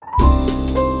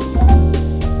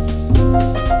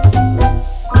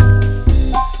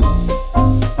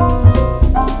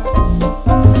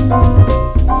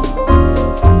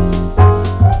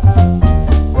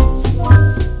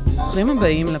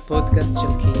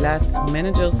קהילת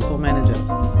Managers for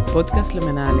Managers, פודקאסט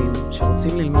למנהלים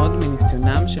שרוצים ללמוד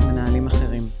מניסיונם של מנהלים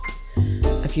אחרים.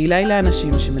 הקהילה היא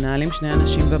לאנשים שמנהלים 2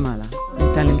 אנשים ומעלה.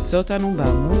 ניתן למצוא אותנו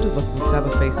בעמוד ובקבוצה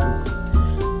בפייסבוק.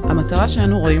 המטרה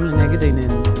שאנו רואים לנגד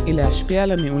עינינו היא להשפיע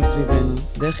על הניהול סביבנו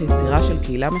דרך יצירה של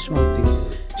קהילה משמעותית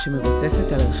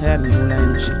שמבוססת על ערכי הניהול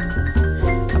האנושי.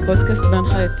 הפודקאסט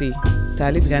בהנחייתי,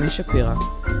 טלי דגני שפירא,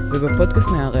 ובפודקאסט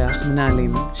נארח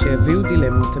מנהלים שיביאו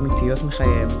דילמות אמיתיות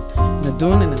מחייהם.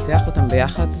 נדון לנתח אותם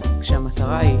ביחד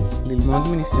כשהמטרה היא ללמוד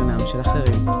מניסיונם של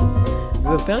אחרים.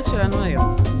 ובפרק שלנו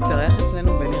היום מתארח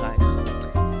אצלנו רייך.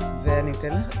 ואני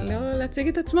אתן לו להציג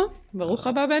את עצמו. ברוך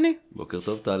הבא בני. בוקר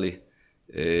טוב טלי.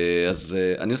 אז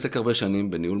אני עוסק הרבה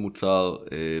שנים בניהול מוצר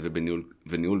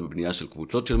וניהול ובנייה של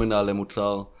קבוצות של מנהלי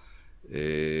מוצר.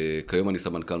 כיום אני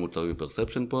סמנכ"ל מוצר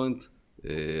בפרספשן פוינט.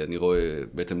 אני רואה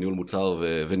בעצם ניהול מוצר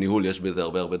וניהול, יש בזה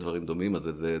הרבה דברים דומים, אז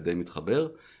זה די מתחבר.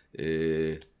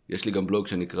 יש לי גם בלוג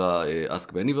שנקרא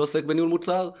Ask Benny ועוסק בניהול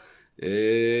מוצר,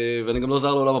 ואני גם לא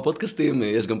עוזר לעולם הפודקאסטים,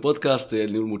 יש גם פודקאסט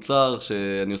ניהול מוצר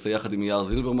שאני עושה יחד עם יאיר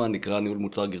זילברמן, נקרא ניהול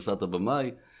מוצר גרסת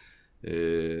הבמאי.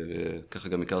 ככה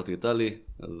גם הכרתי את טלי,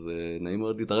 אז נעים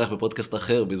מאוד להתארח בפודקאסט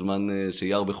אחר בזמן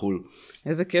שיער בחול.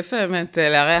 איזה כיף האמת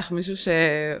לארח מישהו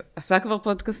שעשה כבר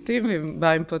פודקאסטים,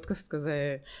 ובא עם פודקאסט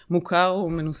כזה מוכר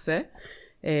ומנוסה.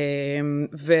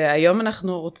 והיום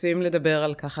אנחנו רוצים לדבר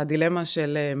על ככה דילמה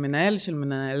של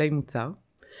מנהלי מוצר.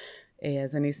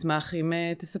 אז אני אשמח אם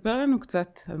תספר לנו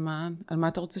קצת על מה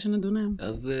אתה רוצה שנדון היום.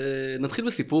 אז נתחיל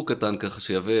בסיפור קטן ככה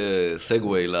שיהווה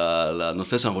סגווי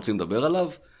לנושא שאנחנו רוצים לדבר עליו.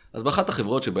 אז באחת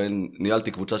החברות שבהן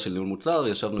ניהלתי קבוצה של ניהול מוצר,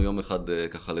 ישבנו יום אחד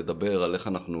ככה לדבר על איך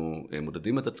אנחנו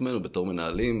מודדים את עצמנו בתור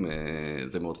מנהלים,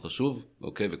 זה מאוד חשוב,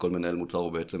 אוקיי? וכל מנהל מוצר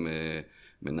הוא בעצם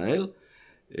מנהל.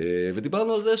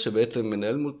 ודיברנו על זה שבעצם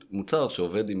מנהל מוצר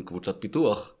שעובד עם קבוצת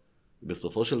פיתוח,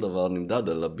 בסופו של דבר נמדד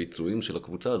על הביצועים של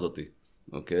הקבוצה הזאת,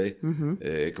 אוקיי?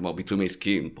 כלומר ביצועים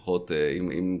עסקיים, פחות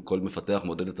אם כל מפתח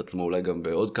מודד את עצמו אולי גם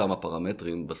בעוד כמה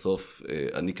פרמטרים, בסוף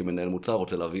אני כמנהל מוצר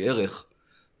רוצה להביא ערך,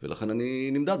 ולכן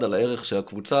אני נמדד על הערך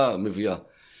שהקבוצה מביאה.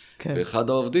 כן. ואחד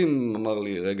העובדים אמר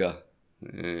לי, רגע,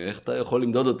 איך אתה יכול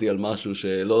למדוד אותי על משהו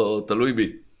שלא תלוי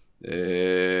בי?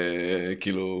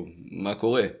 כאילו, מה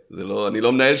קורה? אני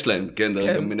לא מנהל שלהם, כן?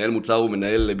 גם מנהל מוצר הוא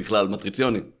מנהל בכלל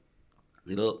מטריציוני.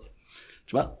 אני לא...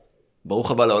 תשמע,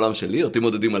 ברוך הבא לעולם שלי, אותי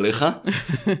מודדים עליך.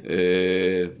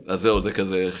 אז זהו, זה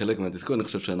כזה חלק מהתסכול. אני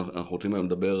חושב שאנחנו רוצים היום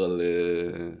לדבר על...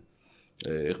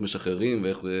 איך משחררים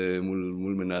ואיך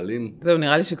מול מנהלים. זהו,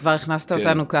 נראה לי שכבר הכנסת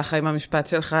אותנו ככה עם המשפט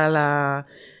שלך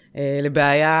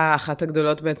לבעיה אחת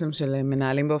הגדולות בעצם של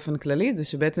מנהלים באופן כללי, זה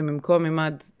שבעצם במקום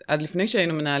עד לפני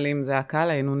שהיינו מנהלים, זה הקל,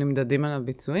 היינו נמדדים על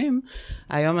הביצועים,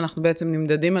 היום אנחנו בעצם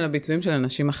נמדדים על הביצועים של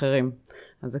אנשים אחרים.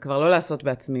 אז זה כבר לא לעשות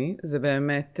בעצמי, זה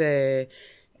באמת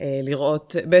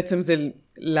לראות, בעצם זה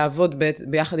לעבוד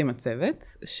ביחד עם הצוות,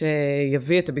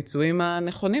 שיביא את הביצועים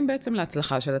הנכונים בעצם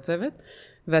להצלחה של הצוות,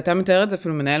 ואתה מתאר את זה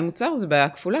אפילו מנהל מוצר, זה בעיה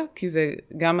כפולה, כי זה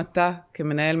גם אתה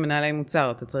כמנהלי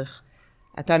מוצר,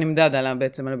 אתה נמדד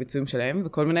בעצם על הביצועים שלהם,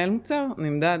 וכל מנהל מוצר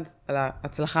נמדד על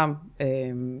ההצלחה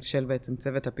של בעצם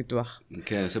צוות הפיתוח.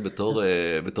 כן,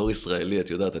 שבתור ישראלי, את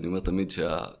יודעת, אני אומר תמיד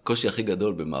שהקושי הכי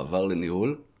גדול במעבר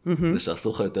לניהול, זה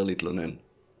שאסור לך יותר להתלונן.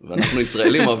 ואנחנו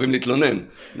ישראלים אוהבים להתלונן,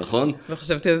 נכון?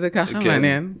 וחשבתי על זה ככה,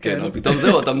 מעניין. כן, אבל פתאום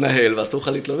זהו, אתה מנהל, ואסור לך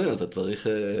להתלונן, אתה צריך...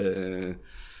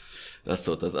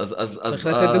 לעשות. צריך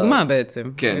לתת דוגמה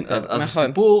בעצם. כן, אז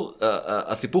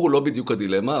הסיפור הוא לא בדיוק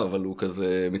הדילמה, אבל הוא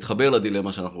כזה מתחבר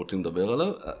לדילמה שאנחנו רוצים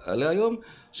לדבר עליה היום,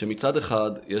 שמצד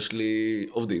אחד יש לי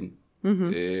עובדים,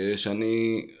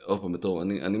 שאני,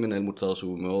 אני מנהל מוצר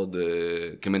שהוא מאוד,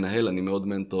 כמנהל אני מאוד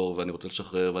מנטור, ואני רוצה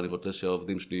לשחרר, ואני רוצה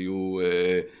שהעובדים שלי יהיו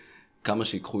כמה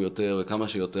שיקחו יותר וכמה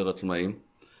שיותר עצמאים,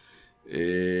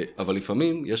 אבל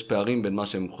לפעמים יש פערים בין מה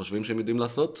שהם חושבים שהם יודעים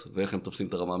לעשות, ואיך הם תופסים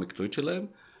את הרמה המקצועית שלהם,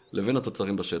 לבין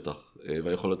התוצרים בשטח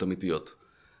והיכולות אמיתיות.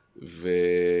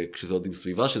 וכשזה עוד עם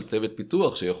סביבה של צוות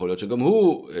פיתוח, שיכול להיות שגם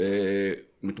הוא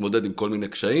מתמודד עם כל מיני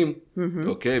קשיים,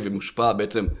 אוקיי? ומושפע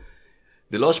בעצם,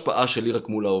 זה לא השפעה שלי רק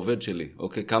מול העובד שלי,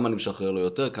 אוקיי? כמה אני משחרר לו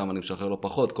יותר, כמה אני משחרר לו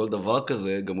פחות, כל דבר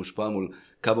כזה גם מושפע מול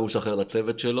כמה הוא משחרר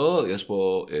לצוות שלו, יש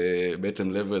פה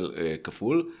בעצם level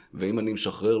כפול, ואם אני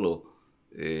משחרר לו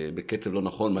בקצב לא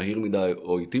נכון, מהיר מדי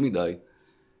או איטי מדי,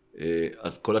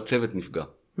 אז כל הצוות נפגע.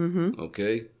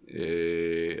 אוקיי?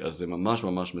 אז זה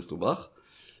ממש מסובך.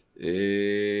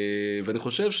 ואני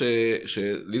חושב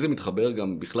שלי זה מתחבר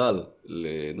גם בכלל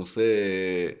לנושא,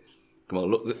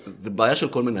 כלומר, זה בעיה של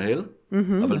כל מנהל,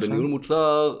 אבל בניהול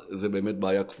מוצר זה באמת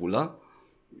בעיה כפולה.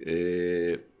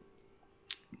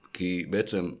 כי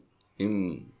בעצם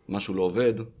אם משהו לא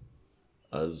עובד,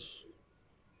 אז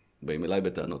באים אליי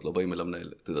בטענות, לא באים אל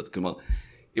המנהל. אתה יודעת, כלומר,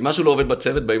 אם משהו לא עובד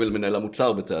בצוות, באים אל מנהל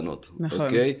המוצר בטענות. נכון.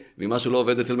 אוקיי? ואם משהו לא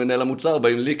עובד אצל מנהל המוצר,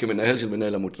 באים לי כמנהל של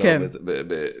מנהל המוצר כן.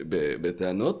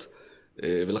 בטענות.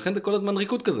 ולכן זה כל הזמן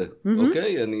ריקוד כזה.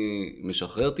 אוקיי? אני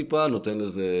משחרר טיפה, נותן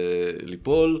לזה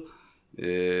ליפול,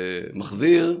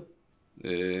 מחזיר.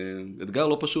 אתגר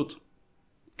לא פשוט.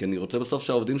 כי אני רוצה בסוף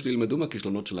שהעובדים שלי ילמדו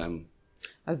מהכישלונות שלהם.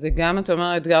 אז זה גם, אתה אומר,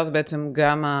 האתגר זה בעצם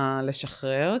גם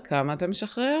לשחרר, כמה אתה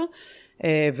משחרר,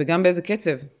 וגם באיזה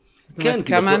קצב. זאת אומרת,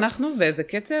 כמה אנחנו ואיזה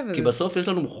קצב. כי בסוף יש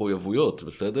לנו מחויבויות,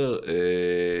 בסדר?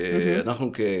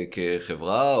 אנחנו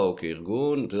כחברה או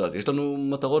כארגון, אתה יודע, יש לנו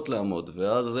מטרות לעמוד,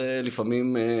 ואז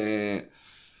לפעמים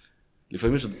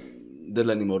יש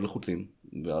דדליינים מאוד לחוצים,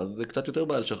 ואז זה קצת יותר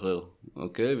בעיה לשחרר,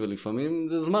 אוקיי? ולפעמים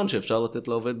זה זמן שאפשר לתת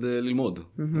לעובד ללמוד,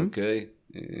 אוקיי?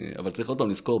 אבל צריך עוד פעם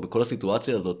לזכור, בכל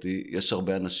הסיטואציה הזאת יש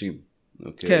הרבה אנשים,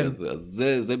 אוקיי? כן. אז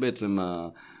זה בעצם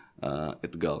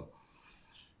האתגר.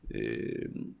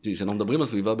 כשאנחנו מדברים על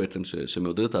סביבה בעצם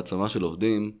שמעודדת את העצמה של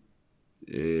עובדים,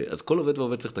 אז כל עובד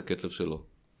ועובד צריך את הקצב שלו.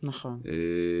 נכון.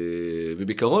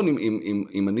 ובעיקרון,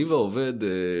 אם אני והעובד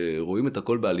רואים את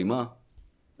הכל בהלימה,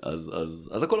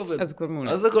 אז הכל עובד. אז הכל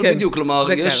מעולה. אז הכל בדיוק, כלומר,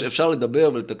 אפשר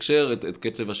לדבר ולתקשר את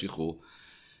קצב השחרור.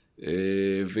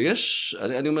 ויש,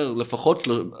 אני אומר,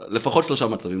 לפחות 3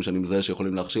 מצבים שאני מזהה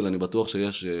שיכולים להכשיל, אני בטוח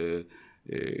שיש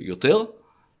יותר.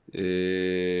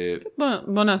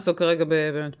 בוא נעסוק כרגע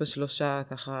באמת בשלושה,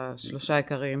 ככה, 3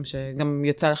 עיקרים, שגם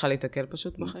יצא לך להתקל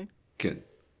פשוט בחיים. כן.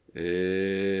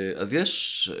 אז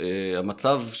יש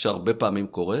המצב שהרבה פעמים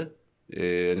קורה,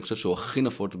 אני חושב שהוא הכי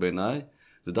נפוץ בעיניי,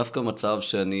 זה דווקא מצב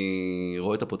שאני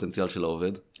רואה את הפוטנציאל של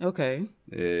העובד. אוקיי.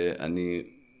 אני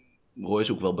רואה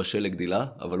שהוא כבר בשל לגדילה,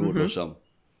 אבל הוא עוד לא שם.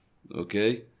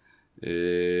 אוקיי?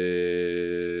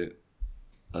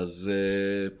 אז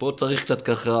פה צריך קצת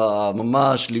ככה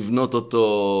ממש לבנות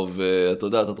אותו, ואתה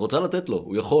יודע, אתה רוצה לתת לו,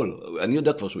 הוא יכול. אני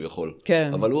יודע כבר שהוא יכול.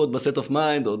 כן. אבל הוא עוד בסט אוף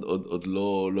מיינד, עוד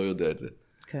לא יודע את זה.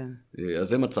 כן. אז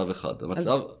זה מצב אחד.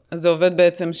 אז זה עובד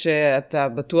בעצם שאתה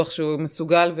בטוח שהוא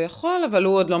מסוגל ויכול, אבל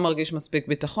הוא עוד לא מרגיש מספיק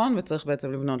ביטחון, וצריך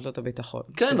בעצם לבנות לו את הביטחון.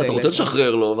 כן, ואתה רוצה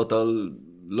לשחרר לו, ואתה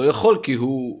לא יכול כי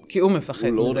הוא מפחד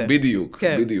מזה. בדיוק,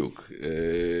 בדיוק.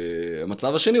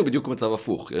 המצב השני הוא בדיוק מצב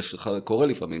הפוך. קורה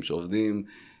לפעמים שעובדים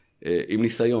עם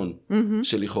ניסיון,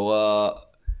 שלכאורה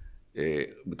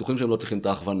בטוחים שהם לא צריכים את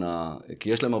ההכוונה, כי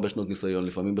יש להם הרבה שנות ניסיון,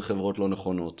 לפעמים בחברות לא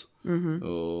נכונות.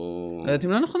 לא יודעת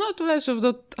אם לא נכונות, אולי יש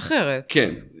עובדות אחרת. כן,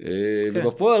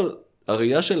 ובפועל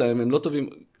הראייה שלהם הם לא טובים,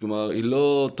 כלומר, היא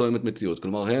לא תואמת מציאות,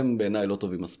 כלומר, הם בעיניי לא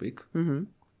טובים מספיק.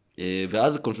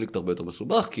 ואז זה קונפליקט הרבה יותר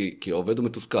מסובך, כי העובד הוא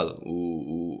מתוסכל,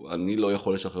 אני לא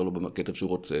יכול לשחרר לו בקצב שהוא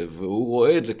רוצה, והוא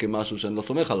רואה את זה כמשהו שאני לא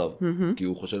סומך עליו, כי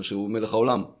הוא חושב שהוא מלך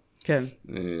העולם. כן.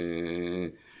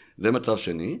 זה מצב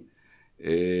שני.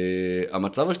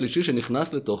 המצב השלישי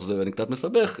שנכנס לתוך זה, ואני קצת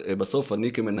מסבך, בסוף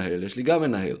אני כמנהל, יש לי גם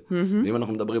מנהל. ואם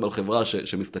אנחנו מדברים על חברה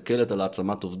שמסתכלת על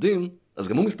העצמת עובדים, אז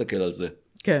גם הוא מסתכל על זה.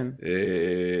 כן.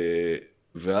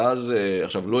 ואז,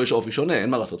 עכשיו, לא יש אופי שונה, אין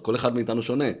מה לעשות, כל אחד מאיתנו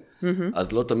שונה.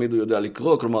 אז לא תמיד הוא יודע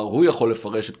לקרוא, כלומר, הוא יכול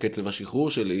לפרש את קצב השחרור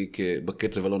שלי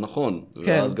בקצב הלא נכון.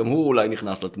 ואז גם הוא אולי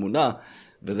נכנס לתמונה,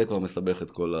 וזה כבר מסבך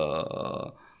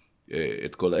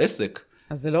את כל העסק.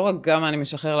 אז זה לא רק גם אני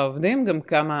משחרר לעובדים, גם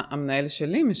כמה המנהל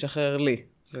שלי משחרר לי.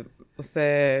 זה עושה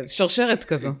שרשרת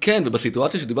כזו. כן,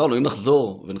 ובסיטואציה שדיברנו, אם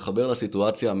נחזור ונחבר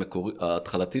לסיטואציה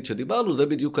ההתחלתית שדיברנו, זה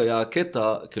בדיוק היה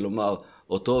הקטע, כלומר,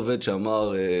 אותו עובד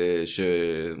שאמר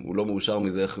שהוא לא מאושר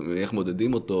מזה איך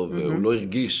מודדים אותו, והוא לא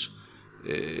הרגיש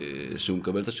שהוא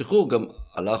מקבל את השחרור, גם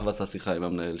הלך ועשה שיחה עם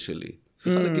המנהל שלי.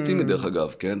 שיחה לגיטימית דרך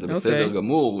אגב, כן? זה בסדר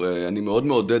גמור, אני מאוד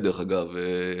מעודד דרך אגב,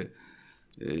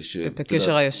 את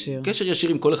הקשר הישיר. קשר ישיר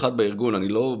עם כל אחד בארגון, אני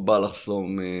לא בא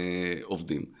לחסום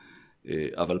עובדים.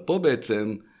 אבל פה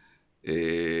בעצם,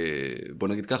 בוא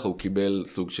נגיד ככה, הוא קיבל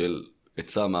סוג של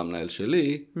עצה מהמנהל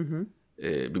שלי,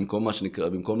 במקום מה שנקרא,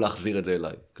 במקום להחזיר את זה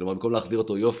אליי. כלומר, במקום להחזיר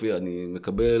אותו יופי, אני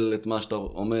מקבל את מה שאתה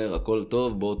אומר, הכל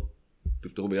טוב, בוא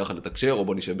תפתרו ביחד לתקשר, או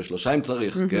בוא נשב ב3 אם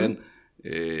צריך, כן?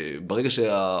 ברגע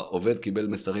שהעובד קיבל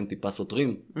מסרים טיפה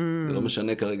סותרים, זה לא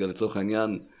משנה כרגע לצורך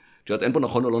העניין, שאת אין פה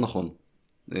נכון או לא נכון.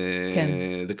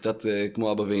 זה קצת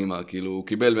כמו אבא ואמא, כאילו הוא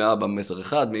קיבל מאבא מסר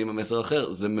אחד, מאמא מסר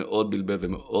אחר, זה מאוד בלבל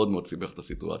ומאוד מאוד סיבך את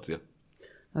הסיטואציה.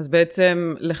 אז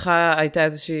בעצם לך הייתה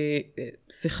איזושהי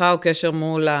שיחה או קשר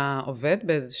מול העובד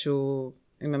באיזשהו,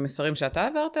 עם המסרים שאתה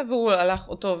עברת, והוא הלך,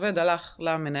 אותו עובד הלך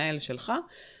למנהל שלך,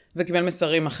 וקיבל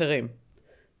מסרים אחרים.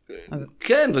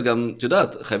 כן, וגם,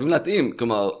 תדעת, חייבים להתאים,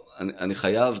 כלומר, אני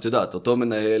חייב, תדעת, אותו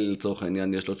מנהל לצורך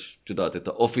העניין, יש לו, תדעת, את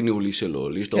האופי ניהולי שלו,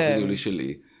 לי יש את האופי ניהולי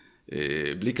שלי,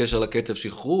 בלי קשר לקצב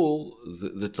שחרור,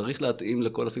 זה צריך להתאים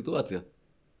לכל הסיטואציה.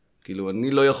 כאילו,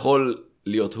 אני לא יכול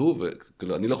להיות הוא,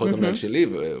 וכאילו, אני לא יכול להיות המנהל שלי,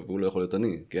 והוא לא יכול להיות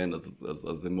אני, כן? אז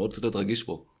זה מאוד צריך להיות רגיש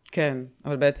פה. כן,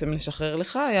 אבל בעצם לשחרר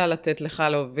לך היה לתת לך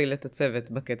להוביל את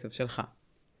הצוות בקצב שלך.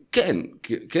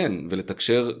 כן,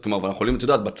 ולתקשר, כלומר, אנחנו יכולים, את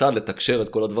יודעת, בצד לתקשר את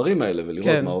כל הדברים האלה,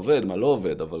 ולראות מה עובד, מה לא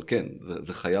עובד, אבל כן,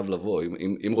 זה חייב לבוא.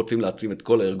 אם רוצים להעצים את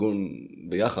כל הארגון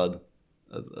ביחד,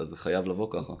 אז זה חייב לבוא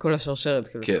ככה. אז כל השרשרת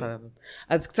כאילו צריכה לעבוד.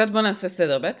 אז קצת בוא נעשה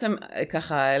סדר. בעצם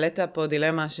ככה, העלית פה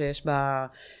דילמה שיש בה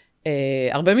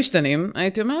הרבה משתנים,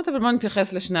 הייתי אומרת, אבל בוא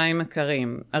נתייחס לשניים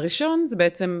עיקריים. הראשון זה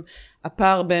בעצם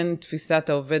הפער בין תפיסת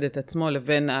העובד את עצמו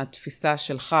לבין התפיסה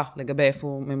שלך לגבי איפה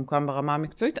הוא ממוקם ברמה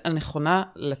המקצועית, הנכונה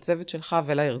לצוות שלך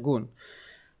ולארגון.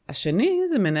 השני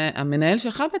זה המנהל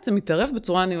שלך בעצם מתערב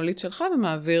בצורה הניהולית שלך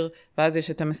ומעביר, ואז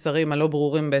יש את המסרים הלא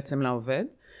ברורים בעצם לעובד.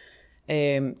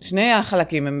 שני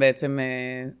החלקים הם בעצם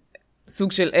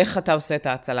סוג של איך אתה עושה את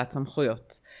ההצלת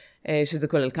סמכויות. שזה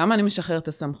כולל כמה אני משחרר את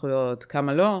הסמכויות,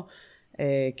 כמה לא,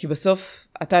 כי בסוף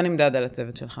אתה נמדד על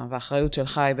הצוות שלך, והאחריות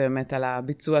שלך היא באמת על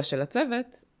הביצוע של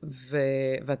הצוות,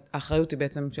 והאחריות היא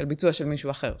בעצם של ביצוע של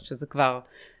מישהו אחר,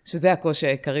 שזה הקושי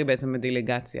העיקרי בעצם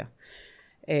בדילגציה.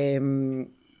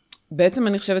 בעצם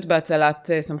אני חושבת בהצלת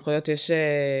סמכויות יש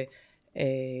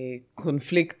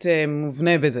קונפליקט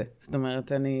מובנה בזה. זאת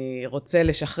אומרת, אני רוצה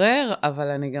לשחרר, אבל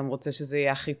אני גם רוצה שזה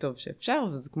יהיה הכי טוב שאפשר,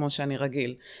 וזה כמו שאני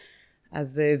רגיל.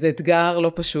 אז זה אתגר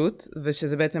לא פשוט,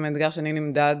 ושזה בעצם אתגר שאני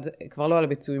נמדד כבר לא על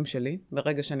הביצועים שלי.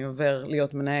 ברגע שאני עובר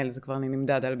להיות מנהל, זה כבר אני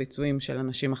נמדד על ביצועים של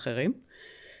אנשים אחרים.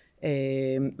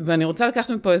 ואני רוצה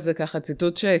לקחת מפה איזה ככה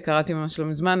ציטוט שקראתי ממש לא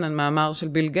מזמן, על מאמר של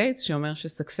ביל גייטס, שאומר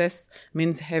ש-success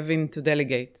means having to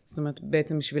delegate. זאת אומרת,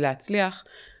 בעצם בשביל להצליח,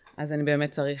 אז אני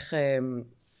באמת צריך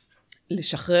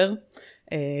לשחרר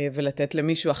ולתת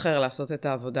למישהו אחר לעשות את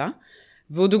העבודה.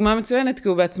 והוא דוגמה מצוינת, כי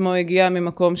הוא בעצמו הגיע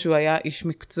ממקום שהוא היה איש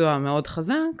מקצוע מאוד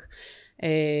חזק,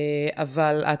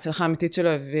 אבל ההצלחה האמיתית שלו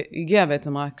הגיעה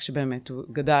בעצם רק שבאמת הוא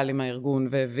גדל עם הארגון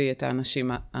והביא את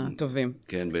האנשים הטובים.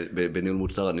 כן, בניהול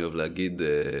מוצר אני אוהב להגיד,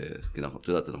 כי אנחנו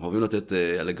אוהבים לתת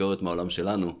אלגוריות מהעולם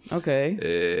שלנו. אוקיי.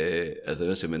 אז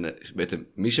זה שבעצם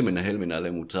מי שמנהל מנהלי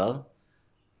מוצר,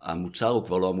 המוצר הוא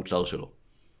כבר לא המוצר שלו.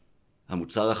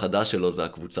 המוצר החדש שלו זה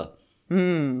הקבוצה.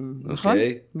 נכון?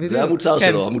 זה המוצר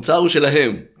שלו, המוצר הוא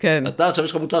שלהם. כן. אתה עכשיו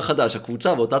יש לך מוצר חדש,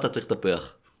 הקבוצה, ואותה אתה צריך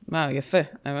לטפח. יפה,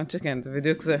 האמת שכן, זה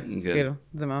בדיוק זה. כאילו,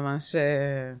 זה ממש,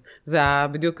 זה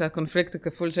בדיוק הקונפליקט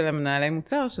הכפול של המנהלי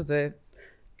מוצר, שזה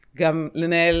גם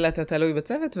לנהל אתה תלוי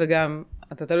בצוות, וגם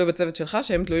אתה תלוי בצוות שלך,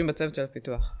 שהם תלויים בצוות של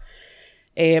הפיתוח.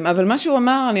 אבל מה שהוא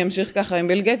אמר, אני אמשיך ככה עם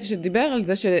ביל גייטס, שדיבר על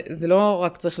זה שזה לא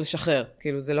רק צריך לשחרר,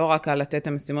 כאילו זה לא רק על לתת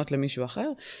המשימות למישהו אחר,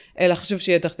 אלא חשוב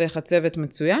שיהיה תחתיך צוות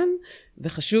מצוין,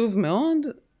 וחשוב מאוד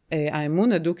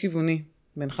האמון הדו-כיווני,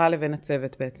 בינך לבין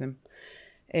הצוות בעצם.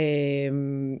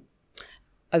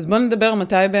 אז בוא נדבר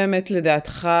מתי באמת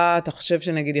לדעתך אתה חושב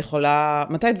שנגיד יכולה,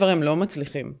 מתי דברים לא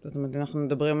מצליחים? זאת אומרת, אנחנו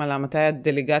מדברים על מתי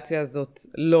הדליגציה הזאת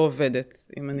לא עובדת,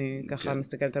 אם אני ככה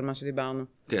מסתכלת על מה שדיברנו.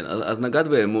 כן, אז נגעת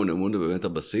באמון, אמון זה באמת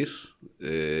הבסיס,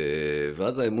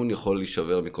 ואז האמון יכול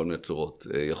להישבר מכל מיני צורות.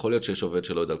 יכול להיות שיש עובד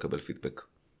שלא יודע לקבל פידבק,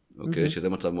 אוקיי? שזה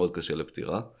מצב מאוד קשה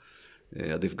לפתירה.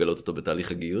 עדיף גלות אותו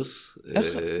בתהליך הגיוס.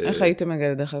 איך היית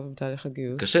מגלת דרך בתהליך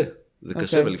הגיוס? קשה. זה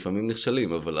קשה ולפעמים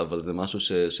נכשלים, אבל זה משהו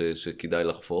שכדאי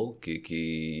לחפור,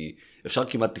 כי אפשר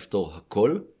כמעט לפתור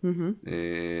הכל,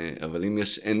 אבל אם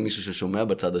אין מישהו ששומע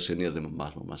בצד השני, אז זה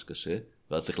ממש ממש קשה,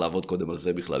 ואז צריך לעבוד קודם על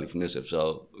זה בכלל לפני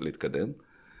שאפשר להתקדם.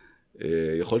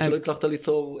 יכול להיות שלא הצלחת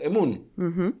ליצור אמון,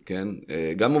 כן?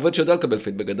 גם עובד שיודע לקבל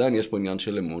פידבק, עדיין יש פה עניין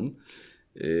של אמון,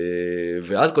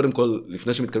 ואז קודם כל,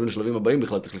 לפני שמתקדמים לשלבים הבאים,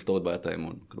 בכלל צריך לפתור את בעיית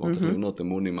האמון. כלומר, צריך לבנות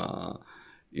אמון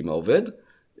עם העובד,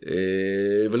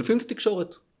 ולפעמים את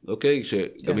התקשורת, אוקיי?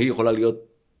 שגם היא יכולה להיות,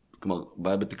 כלומר,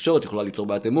 בעיה בתקשורת יכולה ליצור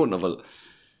בעיית אמון, אבל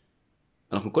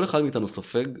אנחנו כל אחד מאיתנו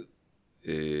סופג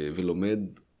ולומד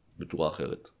בצורה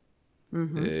אחרת.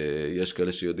 יש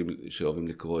כאלה שאוהבים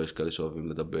לקרוא, יש כאלה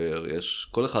שאוהבים לדבר,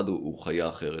 כל אחד הוא חיה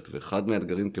אחרת, ואחד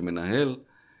מהאתגרים כמנהל,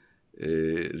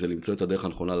 זה למצוא את הדרך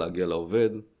הנכונה להגיע לעובד,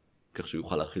 כך שהוא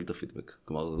יוכל להכיל את הפידבק.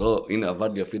 כלומר, לא, הנה עבד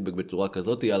לי הפידבק בצורה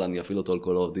כזאת, יאללה, אני אפעיל אותו על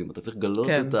כל העובדים. אתה צריך לגלות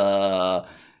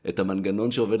את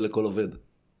המנגנון שעובד לכל עובד.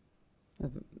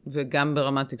 וגם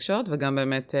ברמת תקשורת, וגם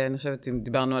באמת, אני חושבת, אם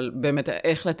דיברנו על באמת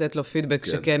איך לתת לו פידבק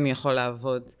שכן יכול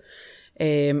לעבוד.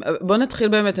 בוא נתחיל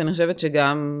באמת, אני חושבת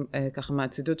שגם, ככה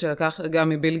מהציטוט שלקח, גם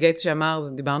מביל גייטס שאמר,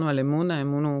 דיברנו על אמון,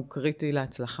 האמון הוא קריטי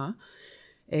להצלחה.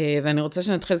 ואני רוצה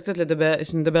שנתחיל קצת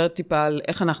שנדבר טיפה על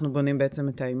איך אנחנו בונים בעצם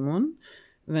את האמון.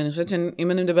 ואני חושבת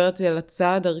שאם אני מדברת על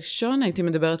הצעד הראשון, הייתי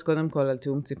מדברת קודם כל על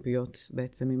תיאום ציפיות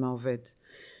בעצם עם העובד.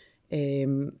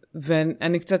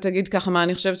 ואני קצת אגיד ככה מה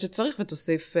אני חושבת שצריך,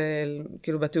 ותוסיף,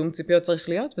 כאילו בתיאום ציפיות צריך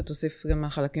להיות, ותוסיף גם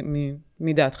מהחלקים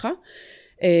מדעתך.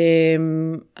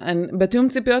 בתיאום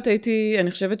ציפיות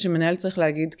אני חושבת שמנהל צריך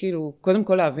להגיד, כאילו, קודם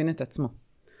כל להבין את עצמו.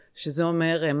 שזה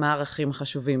אומר מה הערכים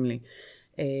חשובים לי.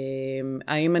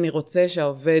 האם אני רוצה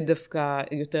שהעובד דווקא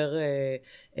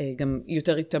גם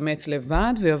יותר יתאמץ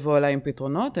לבד ויבוא אליי עם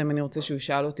פתרונות, האם אני רוצה שהוא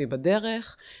ישאל אותי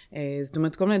בדרך, זאת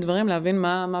אומרת כל מיני דברים להבין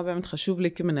מה באמת חשוב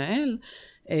לי כמנהל,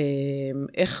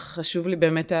 איך חשוב לי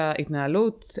באמת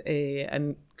ההתנהלות,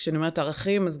 כשאני אומרת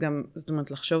ערכים אז גם, זאת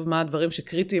אומרת לחשוב מה הדברים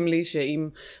שקריטיים לי, שאם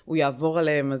הוא יעבור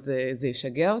עליהם אז זה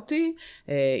ישגע אותי,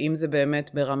 אם זה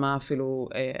באמת ברמה אפילו,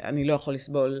 אני לא יכול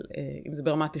לסבול, אם זה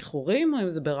ברמת איחורים, או אם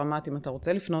זה ברמת, אם אתה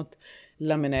רוצה לפנות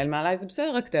למנהל מעליי, זה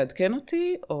בסדר, רק תעדכן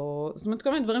אותי, או זאת אומרת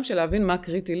כל מיני דברים של להבין מה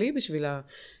קריטי לי בשביל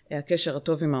הקשר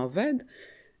הטוב עם העובד.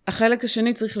 החלק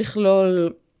השני צריך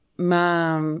לכלול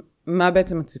מה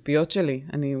בעצם הציפיות שלי.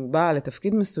 אני באה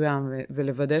לתפקיד מסוים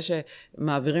ולוודא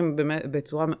שמעבירים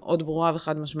בצורה מאוד ברורה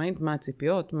וחד משמעית מה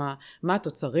הציפיות, מה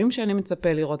התוצרים שאני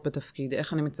מצפה לראות בתפקיד,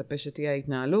 איך אני מצפה שתהיה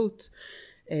ההתנהלות,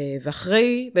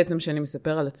 ואחרי בעצם שאני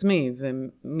מספר על עצמי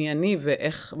ומי אני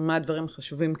מה הדברים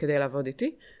חשובים כדי לעבוד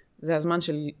איתי, זה הזמן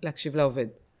של להקשיב לעובד.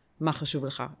 מה חשוב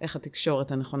לך? איך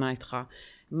התקשורת הנכונה איתך?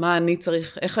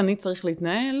 איך אני צריך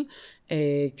להתנהל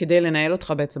כדי לנהל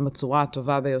אותך בעצם בצורה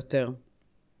הטובה ביותר.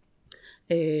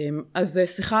 אז זה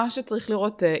שיחה שצריך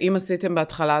לראות, אם עשיתם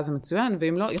בהתחלה זה מצוין,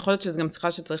 ואם לא, יכול להיות שזה גם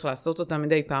שיחה שצריך לעשות אותה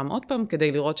מדי פעם עוד פעם,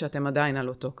 כדי לראות שאתם עדיין על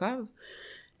אותו קו.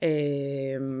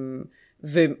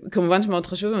 וכמובן שמאוד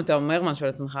חשוב, אם אתה אומר משהו על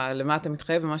עצמך, למה אתה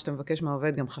מתחייב ומה שאתה מבקש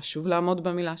מהעובד, גם חשוב לעמוד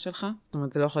במילה שלך. זאת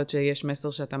אומרת, זה לא יכול להיות שיש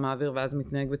מסר שאתה מעביר ואז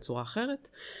מתנהג בצורה אחרת.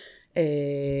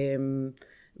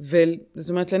 זאת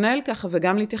אומרת, לנהל ככה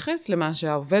וגם להתייחס למה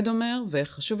שהעובד אומר,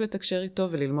 וחשוב לתקשר איתו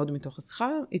וללמוד מתוך השיחה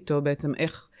איתו בעצם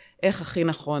איך הכי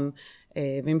נכון,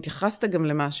 ואם התייחסת גם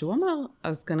למה שהוא אמר,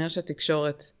 אז כנראה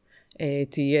שהתקשורת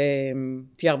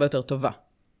תהיה הרבה יותר טובה.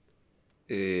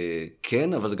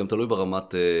 כן, אבל זה גם תלוי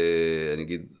ברמת, אני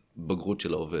אגיד, בגרות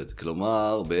של העובד.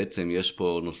 כלומר, בעצם יש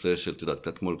פה נושא של, אתה יודע,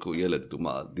 קצת כמו ילד,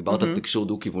 דיברת על תקשור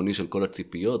דו-כיווני של כל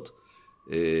הציפיות,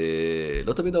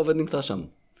 לא תמיד העובד נמצא שם.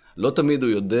 לא תמיד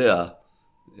הוא יודע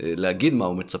להגיד מה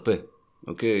הוא מצפה.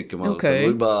 אוקיי? כלומר,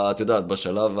 תלוי, את יודעת,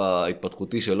 בשלב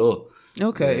ההתפתחותי שלו.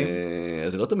 אוקיי.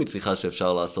 אז זה לא תמיד שיחה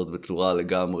שאפשר לעשות בצורה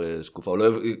לגמרי שקופה.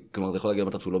 כלומר, זה יכול להגיע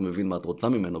למצב שהוא לא מבין מה את רוצה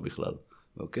ממנו בכלל.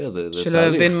 אוקיי? זה שלא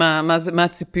יבין מה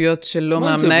הציפיות שלו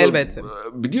מהמנהל בעצם.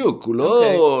 בדיוק. הוא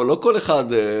לא כל אחד,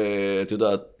 את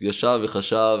יודעת, ישב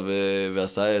וחשב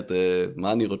ועשה את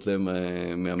מה אני רוצה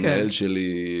מהמנהל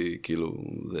שלי. כאילו,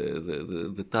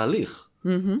 זה תהליך.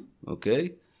 אוקיי?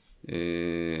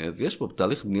 אז יש פה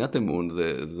תהליך בניית אמון,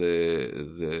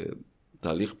 זה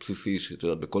תהליך בסיסי שאתה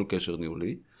יודעת בכל קשר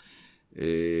ניהולי.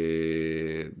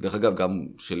 דרך אגב, גם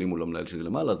שלי מול המנהל שלי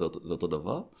למעלה, זה אותו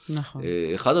דבר. נכון.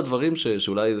 אחד הדברים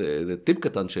שאולי זה טיפ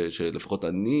קטן שלפחות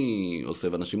אני עושה,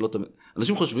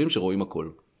 אנשים חושבים שרואים הכל.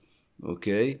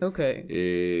 אוקיי? אוקיי.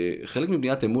 חלק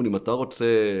מבניית אמון, אם אתה רוצה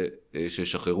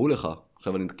שישחררו לך,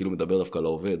 עכשיו אני כאילו מדבר דווקא על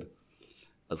העובד,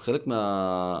 אז חלק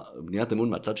מהבניית אמון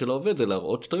מהצד של העובד זה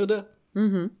להראות שאתה יודע.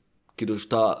 כאילו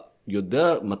שאתה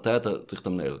יודע מתי אתה צריך את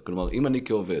המנהל. כלומר, אם אני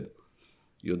כעובד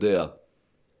יודע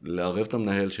לערב את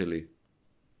המנהל שלי,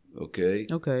 אוקיי?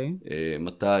 אוקיי.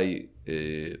 מתי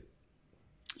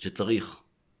שצריך,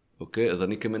 אוקיי? אז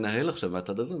אני כמנהל עכשיו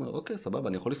מהצד הזה אומר, אוקיי, סבבה,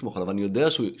 אני יכול לסמוך עליו, אני יודע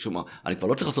אני כבר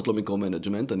לא צריך לעשות לו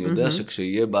מיקרו-מנג'מנט, אני יודע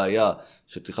שכשיהיה בעיה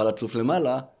שצריכה לצוף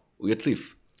למעלה, הוא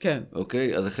יציף. כן.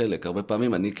 אוקיי? אז זה חלק. הרבה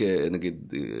פעמים אני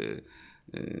נגיד,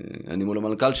 אני מול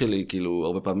המנכ"ל שלי, כאילו,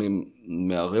 הרבה פעמים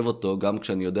מערב אותו, גם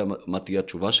כשאני יודע מה תהיה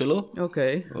התשובה שלו.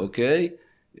 אוקיי. אוקיי?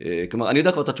 כלומר, אני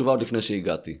יודע כבר את התשובה עוד לפני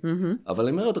שהגעתי. אבל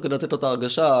אני אומר אותו כדי לתת לו את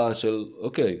ההרגשה של,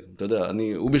 אוקיי, אתה יודע,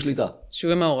 הוא בשליטה. שהוא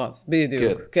יהיה מעורב,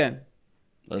 בדיוק. כן.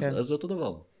 אז זה אותו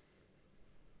דבר.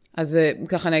 אז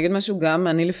ככה אני אגיד משהו גם,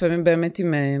 אני לפעמים באמת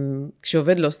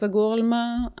כשעובד לא סגור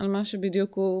על מה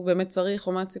שבדיוק הוא באמת צריך,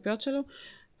 או מה הציפיות שלו,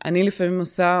 אני לפעמים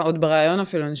עושה, עוד ברעיון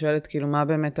אפילו, אני שואלת כאילו מה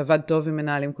באמת עבד טוב עם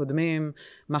מנהלים קודמים,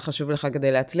 מה חשוב לך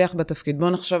כדי להצליח בתפקיד, בוא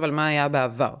נחשוב על מה היה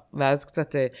בעבר, ואז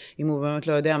קצת, אם הוא באמת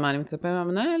לא יודע מה אני מצפה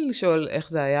מהמנהל, לשאול איך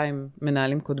זה היה עם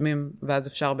מנהלים קודמים, ואז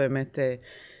אפשר באמת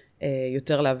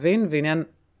יותר להבין,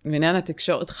 ועניין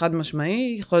התקשורת חד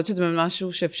משמעי, יכול להיות שזה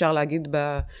משהו שאפשר להגיד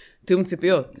בתיאום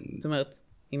ציפיות, זאת אומרת,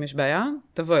 אם יש בעיה,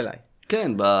 תבוא אליי.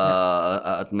 כן,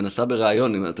 את מנסה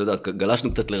ברעיון, אתה יודעת,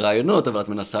 גלשנו קצת לרעיונות, אבל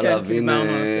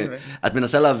את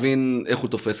מנסה להבין איך הוא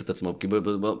תופס את עצמו, כי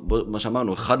מה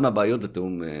שאמרנו, אחד מהבעיות זה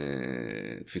תיאום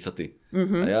תפיסתי.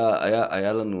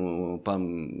 היה לנו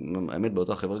פעם, האמת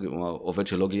באותה חברה, עובד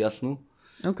שלא גייסנו,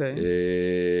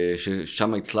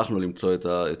 ששם הצלחנו למצוא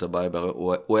את הבעיה,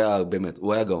 הוא היה באמת,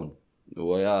 הוא היה גאון,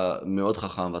 הוא היה מאוד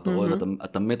חכם, ואתה רואה,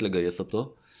 אתה מת לגייס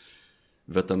אותו,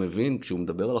 ואתה מבין, כשהוא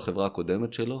מדבר על החברה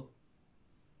הקודמת שלו,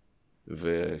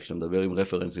 וכשאתה מדבר עם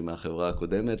רפרנסים מהחברה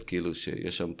הקודמת, כאילו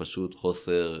שיש שם פשוט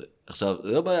חוסר, עכשיו,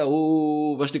 זה לא בעיה,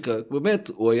 הוא, מה שנקרא, באמת,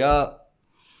 הוא היה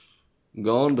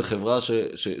גאון בחברה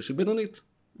שבינונית,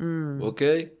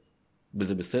 אוקיי?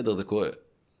 וזה בסדר, זה קורה.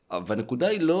 והנקודה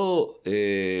היא לא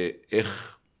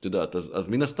איך, את יודעת, אז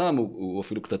מן הסתם הוא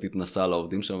אפילו קצת התנסה על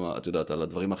העובדים שם, את יודעת, על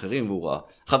הדברים האחרים, והוא ראה.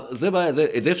 עכשיו, זה בעיה,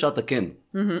 את זה אפשר לתקן,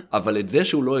 אבל את זה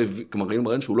שהוא לא הבין, כלומר, ראינו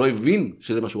מראים שהוא לא הבין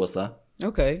שזה מה שהוא עשה.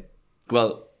 אוקיי.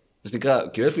 כלומר, מה שנקרא,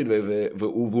 קיואפיד,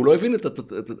 והוא לא הבין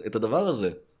את הדבר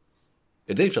הזה.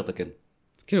 את זה אפשר לתקן.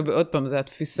 כאילו, בעוד פעם, זה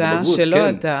התפיסה שלו,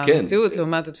 את המציאות,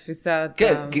 לעומת התפיסה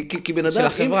של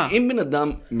החברה. אם בן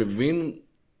אדם מבין,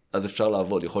 אז אפשר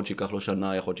לעבוד. יכול להיות שיקח לו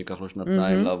שנה, יכול להיות שיקח לו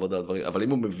שנתיים לעבוד על הדברים, אבל אם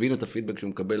הוא מבין את הפידבק שהוא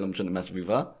מקבל, לא משנה,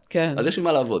 מהסביבה, אז יש לי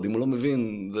מה לעבוד. אם הוא לא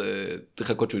מבין, צריך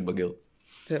לחכות שהוא יתבגר.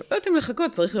 לא יודעים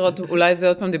לחכות, צריך לראות, אולי זה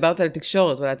עוד פעם דיברת על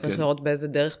תקשורת, אולי צריך לראות באיזה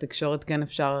דרך תקשורת כן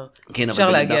אפשר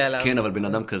להגיע אליו. כן, אבל בן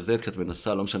אדם כזה, כשאת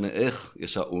מנסה, לא משנה איך,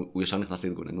 הוא ישר נכנס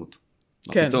להתגוננות.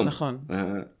 כן, נכון.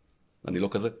 אני לא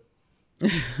כזה.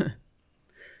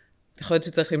 יכול להיות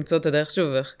שצריך למצוא את הדרך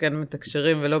שוב, איך כן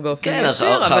מתקשרים ולא באופן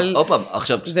ישיר, אבל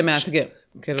זה מאתגר.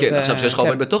 כן, עכשיו שיש לך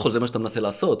עובד בתוכו, זה מה שאתה מנסה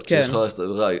לעשות.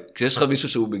 כשיש לך מישהו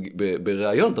שהוא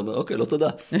בראיון, אתה אומר, אוקיי, לא תודה.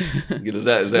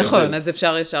 נכון, אז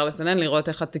אפשר ישר לסנן, לראות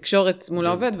איך התקשורת מול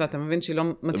העובד, ואתה מבין שהיא לא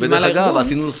מתאימה לארגון. ודרך אגב,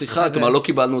 עשינו לו שיחה, כלומר לא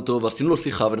קיבלנו אותו, ועשינו לו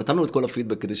שיחה, ונתנו את כל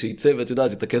הפידבק כדי שייצא, ואת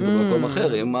יודעת, יתקן אותו במקום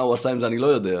אחר, מה הוא עשה עם זה אני לא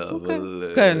יודע.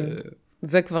 כן,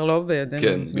 זה כבר לא בידינו.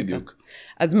 כן, בדיוק.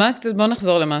 אז מה קצת, בוא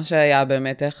נחזור למה שהיה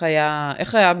באמת, איך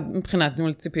היה מבחינת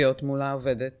ניהול ציפיות מול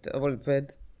העובדת, או עובד?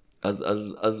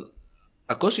 אז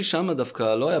הקושי שם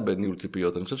דווקא לא היה בניהול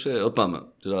ציפיות, אני חושב שעוד פעם,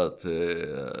 את יודעת,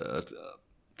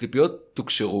 ציפיות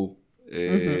תוקשרו,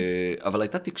 אבל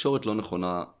הייתה תקשורת לא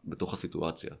נכונה בתוך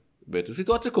הסיטואציה. בעצם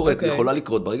סיטואציה קורית, היא יכולה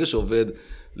לקרות, ברגע שעובד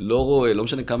לא רואה, לא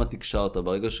משנה כמה תקשרת,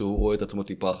 ברגע שהוא רואה את עצמו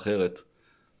טיפה אחרת,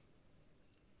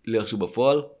 לאיכשהו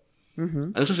בפועל,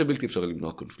 אני חושב שבלתי אפשר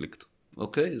למנוע קונפליקט.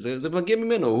 אוקיי? זה מגיע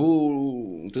ממנו,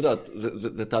 הוא, את יודעת,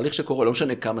 זה תהליך שקורה, לא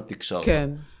משנה כמה תקשרת. כן.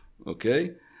 אוקיי?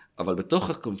 אבל בתוך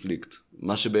הקונפליקט,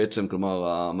 מה שבעצם, כלומר,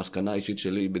 המסקנה האישית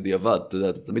שלי בדיעבד, אתה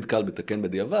יודע, תמיד קל לתקן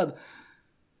בדיעבד,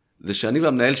 זה שאני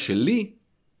והמנהל שלי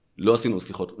לא עשינו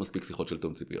מספיק שיחות של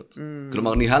תאום ציפיות.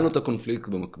 כלומר, ניהלנו את הקונפליקט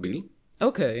במקביל.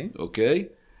 אוקיי. אוקיי?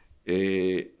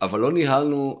 אבל לא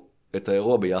ניהלנו את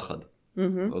האירוע ביחד.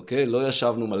 אוקיי? לא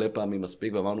ישבנו מלא פעמים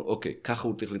מספיק ואמרנו, אוקיי, ככה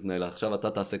הוא צריך להתנהל, עכשיו אתה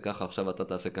תעשה ככה, עכשיו אתה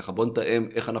תעשה ככה, בוא נתאם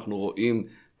איך אנחנו רואים,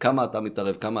 כמה אתה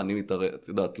מתערב, כמה אני מתערב, את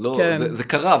יודעת, לא, זה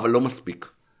קרה, אבל לא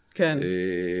מספיק. כן.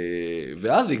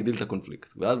 ואז זה הגדיל את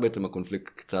הקונפליקט, ואז בעצם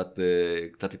הקונפליקט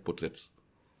קצת התפוצץ.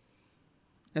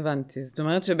 הבנתי, זאת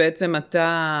אומרת שבעצם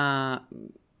אתה,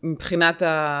 מבחינת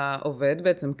העובד,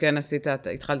 בעצם כן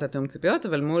התחלת תאום ציפיות,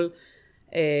 אבל מול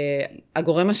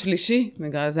הגורם השלישי,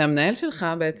 נקרא לזה המנהל שלך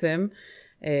בעצם,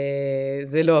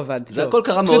 זה לא עבד. זה הכל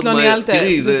קרה מאוד מהר,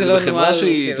 תראי, זה חברה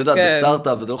שהיא, אתה יודע,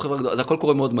 בסטארט-אפ, זה לא חברה גדולה, זה הכל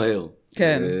קורה מאוד מהר.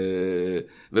 כן.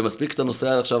 ומספיק שאתה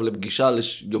נוסע עכשיו לפגישה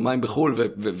ליומיים בחול,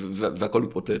 והכל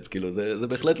מתפוצץ, כאילו, זה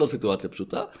בהחלט לא סיטואציה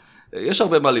פשוטה. יש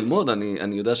הרבה מה ללמוד,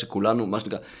 אני יודע שכולנו, מה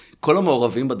שנקרא, כל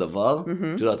המעורבים בדבר,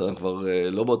 אתה יודע, אנחנו כבר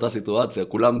לא באותה סיטואציה,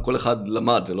 כל אחד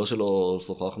למד, זה לא שלא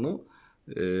שוחחנו,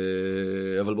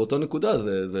 אבל באותה נקודה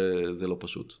זה לא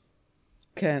פשוט.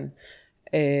 כן.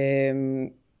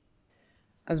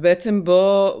 אז בעצם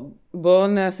בוא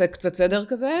נעשה קצת סדר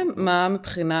כזה, מה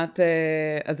מבחינת,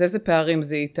 אז איזה פערים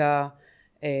זיהית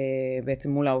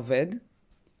בעצם מול העובד?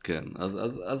 כן,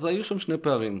 אז היו שם שני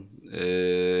פערים,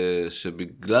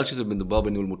 שבגלל שזה מדובר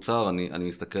בניהול מוצר, אני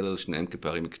מסתכל על שניהם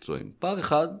כפערים מקצועיים. פער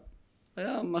אחד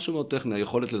היה משהו מאוד טכני,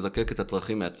 היכולת לזקק את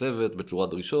הצרכים מהצוות בצורת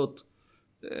דרישות,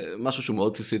 משהו שהוא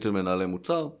מאוד בסיסי של מנהלי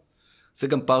מוצר, זה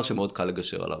גם פער שמאוד קל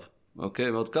לגשר עליו.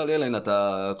 אוקיי, מאוד קל, הנה,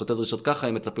 אתה כותב דרישות ככה,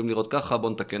 אם מצפים לראות ככה, בוא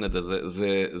נתקן את זה,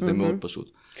 זה מאוד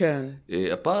פשוט. כן.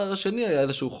 הפער השני היה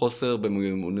איזשהו חוסר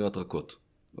במיומנויות רכות,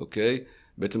 אוקיי?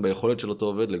 בעצם ביכולת של אותו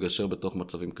עובד לגשר בתוך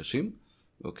מצבים קשים,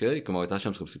 אוקיי? כלומר, הייתה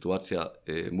שם סיטואציה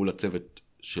מול הצוות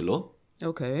שלו.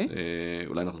 אוקיי.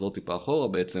 אולי נחזור טיפה אחורה,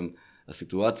 בעצם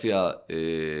הסיטואציה,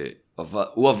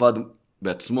 הוא עבד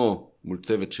בעצמו מול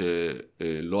צוות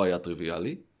שלא היה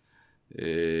טריוויאלי,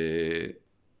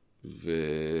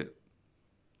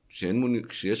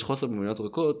 וכשיש חוסר במיומנויות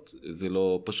רכות, זה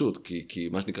לא פשוט, כי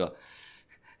מה שנקרא,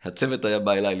 הצוות היה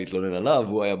בא אליי להתלונן עליו,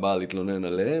 הוא היה בא להתלונן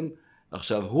עליהם,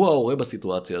 עכשיו, הוא ההורה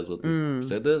בסיטואציה הזאת,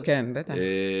 בסדר? כן, בטח.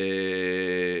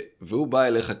 והוא בא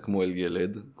אליך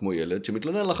כמו ילד,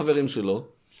 שמתלונן על החברים שלו,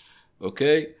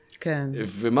 אוקיי? כן.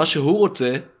 ומה שהוא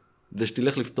רוצה, זה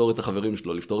שתלך לפתור את החברים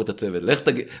שלו, לפתור את הצוות. לך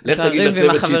תגיד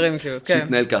לצוות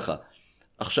שיתנהל ככה.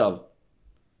 עכשיו,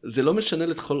 זה לא משנה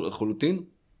לחלוטין,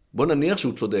 בוא נניח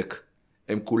שהוא צודק.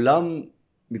 הם כולם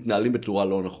מתנהלים בצורה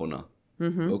לא נכונה.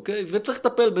 אוקיי? וצריך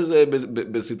לטפל בזה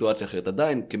בסיטואציה אחרת.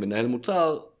 עדיין, כמנהל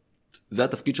מוצר, זה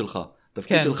התפקיד שלך.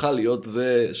 התפקיד שלך להיות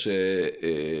זה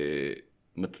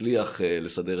שמצליח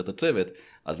לסדר את הצוות.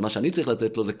 אז מה שאני צריך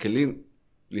לתת לו זה כלים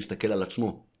להסתכל על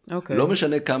עצמו. לא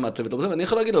משנה כמה הצוות לא בסדר, אני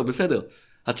יכול להגיד לו, בסדר.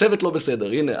 הצוות לא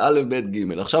בסדר, הנה, א', ב',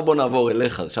 ג', עכשיו בוא נעבור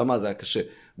אליך, שמה זה היה קשה.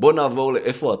 בוא נעבור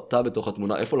לאיפה אתה בתוך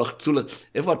התמונה,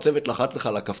 איפה הצוות לחץ לך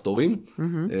על הכפתורים.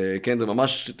 כן, זה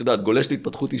ממש, אתה יודע, גולש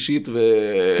להתפתחות אישית,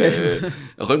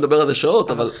 ויכולים לדבר על זה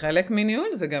שעות, אבל... חלק מניהול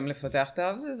זה גם לפתח את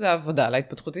זה עבודה על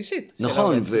ההתפתחות אישית.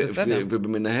 נכון,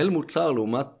 ובמנהל מוצר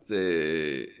לעומת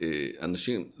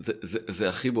אנשים, זה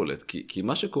הכי בולט, כי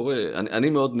מה שקורה, אני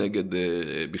מאוד נגד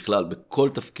בכלל, בכל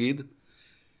תפקיד,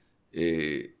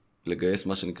 לגייס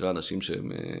מה שנקרא אנשים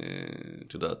שהם,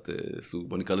 את יודעת, סוג,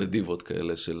 בוא נקרא לדיבות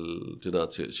כאלה של, את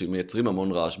יודעת, שמייצרים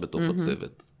המון רעש בתוך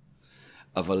הצוות.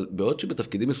 אבל בעוד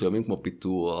שבתפקידים מסוימים כמו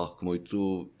פיתוח, כמו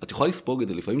עיצוב, את יכולה לספוג את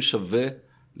זה, לפעמים שווה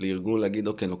לארגון להגיד,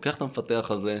 אוקיי, אני לוקח את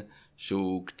המפתח הזה,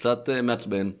 שהוא קצת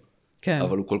מעצבן,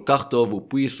 אבל הוא כל כך טוב, הוא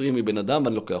פי 20 מבן אדם,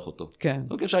 ואני לוקח אותו.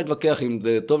 אוקיי, אפשר להתווכח אם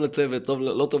זה טוב לצוות,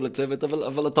 לא טוב לצוות,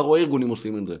 אבל אתה רואה ארגונים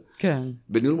עושים את זה.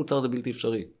 בניהול מוצר זה בלתי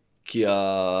אפשרי. כי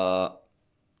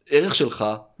הערך שלך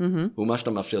הוא מה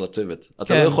שאתה מאפשר לצוות.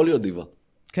 אתה לא יכול להיות דיבה.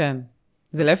 כן.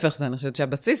 זה להפך, זה אני חושבת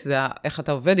שהבסיס זה איך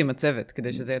אתה עובד עם הצוות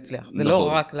כדי שזה יצליח. זה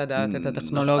לא רק לדעת את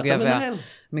הטכנולוגיה והמקצוע. אתה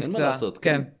מנהל, אין מה לעשות.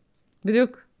 כן,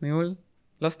 בדיוק, ניהול.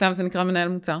 לא סתם זה נקרא מנהל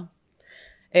מוצר.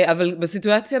 אבל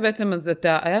בסיטואציה בעצם, אז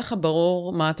היה לך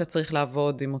ברור מה אתה צריך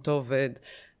לעבוד עם אותו עובד,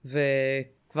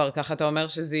 וכבר ככה אתה אומר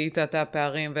שזיהית את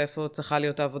הפערים ואיפה צריכה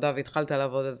להיות העבודה והתחלת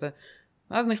לעבוד על זה.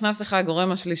 אז נכנס לך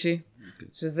הגורם השלישי,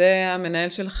 שזה המנהל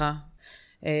שלך,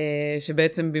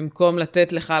 שבעצם במקום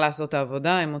לתת לך לעשות את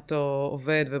העבודה עם אותו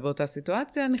עובד ובאותה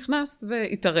סיטואציה, נכנס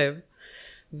והתערב.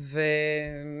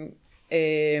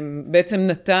 ובעצם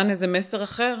נתן איזה מסר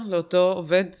אחר לאותו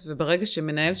עובד, וברגע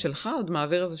שמנהל שלך עוד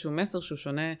מעביר איזשהו מסר שהוא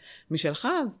שונה משלך,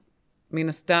 אז מן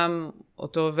הסתם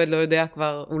אותו עובד לא יודע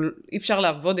כבר, אי אפשר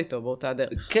לעבוד איתו באותה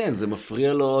דרך. כן, זה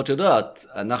מפריע לו, את יודעת,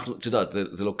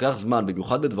 זה לוקח זמן,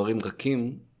 במיוחד בדברים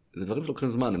רכים, זה דברים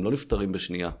שלוקחים זמן, הם לא נפטרים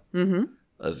בשנייה.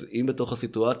 אז אם בתוך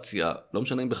הסיטואציה, לא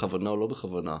משנה אם בכוונה או לא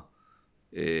בכוונה,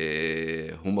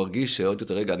 הוא מרגיש שעוד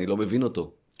יותר, רגע, אני לא מבין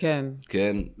אותו. כן.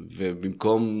 כן,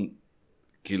 ובמקום,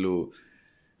 כאילו,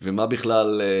 ומה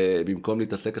בכלל, במקום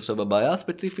להתעסק עכשיו בבעיה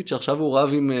הספציפית, שעכשיו הוא רב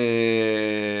עם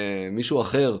מישהו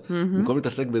אחר, במקום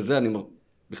להתעסק בזה, אני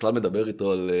בכלל מדבר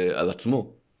איתו על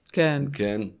עצמו. כן.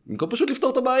 כן, במקום פשוט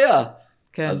לפתור את הבעיה.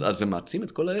 כן. אז זה מעצים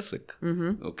את כל העסק,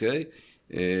 אוקיי?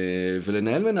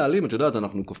 ולנהל מנהלים, את יודעת,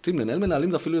 אנחנו קופצים, לנהל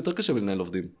מנהלים זה אפילו יותר קשה מלנהל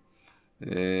עובדים.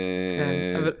 כן,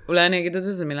 אבל אולי אני אגיד את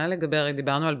זה, זה מילה לגבי, הרי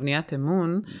דיברנו על בניית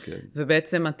אמון,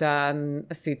 ובעצם אתה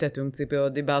עשית תיאום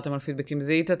ציפיות, דיברתם על פידבקים,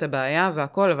 זיהית את הבעיה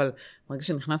והכל, אבל ברגע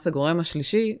שנכנס הגורם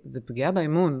השלישי, זה פגיעה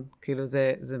באמון, כאילו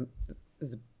זה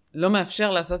לא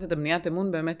מאפשר לעשות את הבניית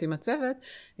אמון באמת עם הצוות,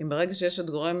 אם ברגע שיש עוד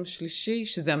גורם שלישי,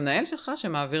 שזה המנהל שלך,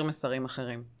 שמעביר מסרים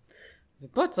אחרים.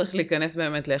 ופה צריך להיכנס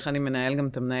באמת לאיך אני מנהל גם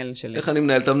את המנהל שלי. איך אני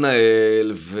מנהל את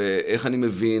המנהל, ואיך אני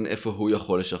מבין איפה הוא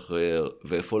יכול לשחרר,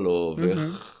 ואיפה לא,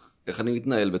 ואיך אני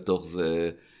מתנהל בתוך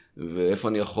זה, ואיפה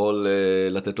אני יכול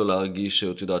לתת לו להרגיש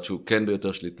שאת יודעת שהוא כן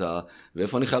ביותר שליטה,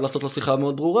 ואיפה אני חייב לעשות לו שיחה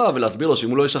מאוד ברורה, ולהסביר לו שאם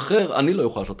הוא לא ישחרר, אני לא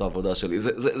יכול לעשות את העבודה שלי.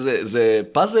 זה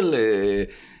פאזל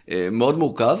מאוד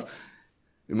מורכב,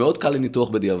 מאוד קל לניתוח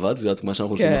בדיעבד, זה יודעת מה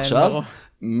שאנחנו עושים עכשיו,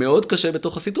 מאוד קשה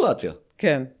בתוך הסיטואציה.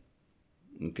 כן.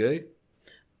 אוקיי?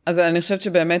 אז אני חושבת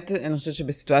שבאמת, אני חושבת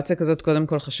שבסיטואציה כזאת, קודם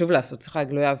כל חשוב לעשות שיחה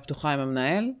גלויה ופתוחה עם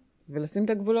המנהל, ולשים את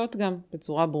הגבולות גם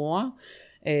בצורה ברורה,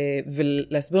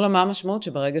 ולהסביר לו מה המשמעות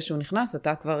שברגע שהוא נכנס,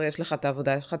 אתה כבר יש לך את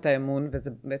העבודה, יש לך את האמון,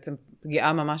 וזה בעצם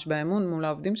פגיעה ממש באמון מול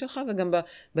העובדים שלך, וגם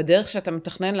בדרך שאתה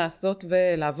מתכנן לעשות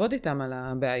ולעבוד איתם על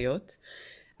הבעיות.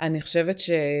 אני חושבת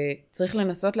שצריך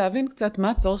לנסות להבין קצת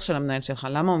מה הצורך של המנהל שלך,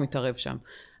 למה הוא מתערב שם.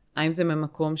 האם זה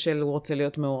ממקום של הוא רוצה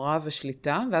להיות מעורב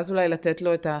ושליטה, ואז אולי לתת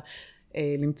לו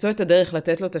למצוא את הדרך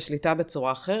לתת לו את השליטה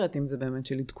בצורה אחרת, אם זה באמת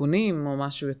של עדכונים או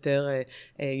משהו יותר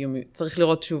יומי. צריך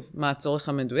לראות שוב מה הצורך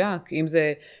המדויק, אם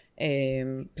זה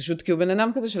פשוט כי הוא בן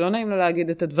אדם כזה שלא נעים לו להגיד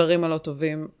את הדברים הלא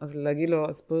טובים, אז להגיד לו,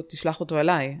 אז פה תשלח אותו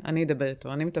אליי, אני אדבר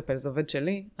איתו, אני מטפל, זה עובד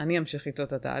שלי, אני אמשיך איתו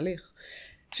את התהליך.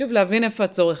 שוב, להבין איפה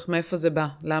הצורך, מאיפה זה בא,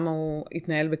 למה הוא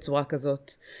יתנהל בצורה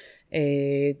כזאת.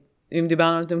 אם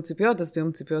דיברנו על תיאום ציפיות, אז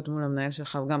תיאום ציפיות מול המנהל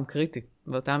שלך הוא גם קריטי,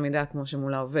 באותה מידה כמו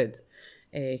שמול העובד.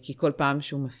 כי כל פעם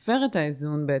שהוא מפר את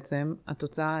האיזון בעצם,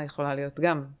 התוצאה יכולה להיות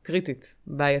גם קריטית,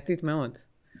 בעייתית מאוד.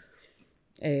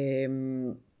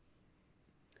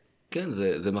 כן,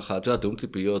 זה מחד, את יודעת, תאום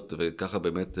ציפיות, וככה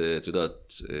באמת, את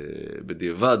יודעת,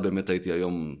 בדיעבד באמת הייתי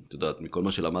היום, את יודעת, מכל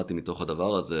מה שלמדתי מתוך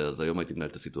הדבר הזה, אז היום הייתי מנהל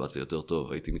את הסיטואציה יותר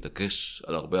טוב, הייתי מתעקש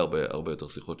על הרבה יותר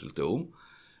שיחות של תאום.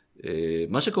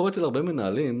 מה שקורה אצל הרבה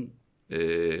מנהלים,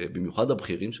 במיוחד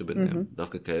הבכירים שביניהם,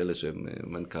 דווקא כאלה שהם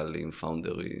מנכ"לים,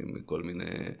 פאונדרים, כל מיני,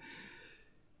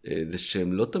 זה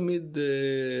שהם לא תמיד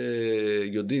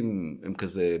יודעים, הם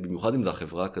כזה, במיוחד אם זה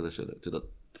החברה כזה של, את יודעת,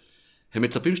 הם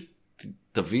מצפים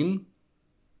תבין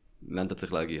לאן אתה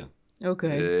צריך להגיע.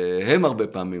 אוקיי. הם הרבה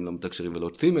פעמים לא מתקשרים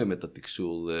ולהוציא מהם את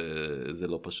התקשור, זה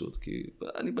לא פשוט, כי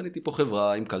אני בניתי פה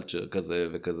חברה עם קלצ'ר כזה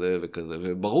וכזה וכזה,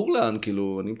 וברור לאן,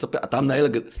 כאילו, אני מצפה, אתה המנהל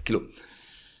הגדול, כאילו,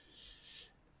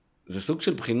 זה סוג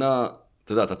של בחינה,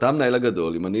 אתה יודעת, אתה המנהל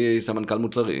הגדול, אם אני סמנכ"ל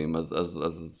מוצרים,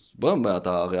 אז בוא,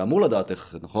 אתה הרי אמור לדעת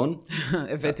איך, נכון?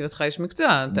 הבאתי אותך איש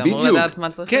מקצוע, אתה אמור לדעת מה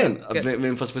צריך להיות. כן,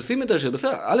 והם מפספסים את זה,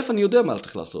 שבסדר, א', אני יודע מה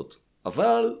צריך לעשות,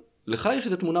 אבל לך יש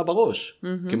איזו תמונה בראש,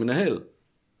 כמנהל.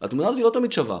 התמונה הזאת היא לא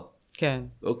תמיד שווה. כן.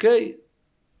 אוקיי?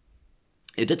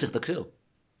 את זה צריך לתקשר.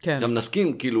 כן. גם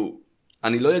נסכים, כאילו,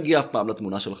 אני לא אגיע אף פעם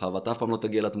לתמונה שלך, ואתה אף פעם לא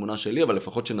תגיע לתמונה שלי, אבל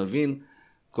לפחות שנבין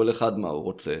כל אחד מה הוא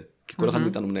רוצה. כי כל אחד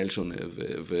מאיתנו מנהל שונה,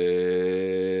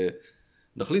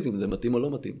 ונחליט אם זה מתאים או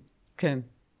לא מתאים. כן.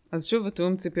 אז שוב,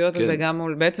 התאום ציפיות הזה גם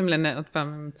מול, בעצם עוד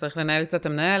פעם, צריך לנהל קצת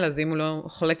המנהל, אז אם הוא לא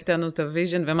חולק איתנו את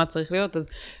הוויז'ן ומה צריך להיות, אז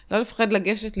לא לפחד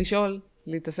לגשת, לשאול,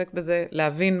 להתעסק בזה,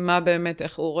 להבין מה באמת,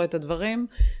 איך הוא רואה את הדברים,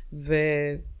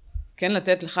 וכן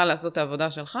לתת לך לעשות את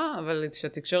העבודה שלך, אבל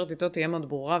שהתקשורת איתו תהיה מאוד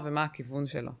ברורה, ומה הכיוון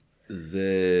שלו. זה,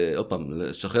 עוד פעם,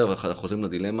 לשחרר, ואנחנו חוזרים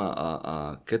לדילמה,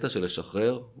 הקטע של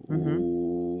לשחרר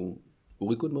הוא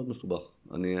ריקוד מאוד מסובך.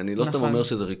 אני לא סתם אומר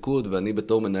שזה ריקוד, ואני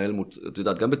בתור מנהל מוצר, את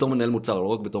יודעת, גם בתור מנהל מוצר, לא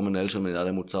רק בתור מנהל של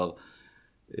מנהלי מוצר,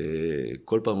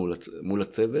 כל פעם מול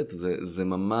הצוות,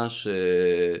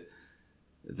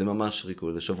 זה ממש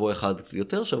ריקוד. זה שבוע אחד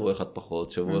יותר, שבוע אחד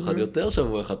פחות, שבוע אחד יותר,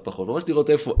 שבוע אחד פחות. ממש לראות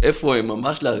איפה הם,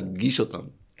 ממש להרגיש אותם.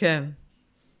 כן.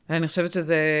 אני חושבת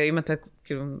שזה, אם אתה,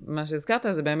 כאילו, מה שהזכרת,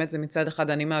 זה באמת, זה מצד אחד,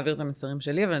 אני מעביר את המסרים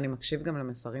שלי, אבל אני מקשיב גם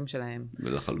למסרים שלהם.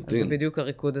 ולחלוטין. אז זה בדיוק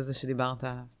הריקוד הזה שדיברת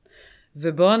עליו.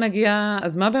 ובואו נגיע,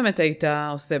 אז מה באמת היית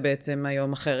עושה בעצם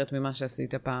היום אחרת ממה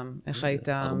שעשית פעם? איך היית...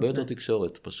 הרבה יותר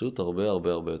תקשורת, פשוט הרבה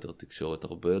יותר תקשורת,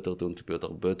 הרבה יותר תאום ציפיות,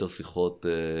 הרבה יותר שיחות,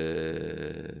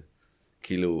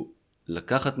 כאילו,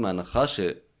 לקחת מההנחה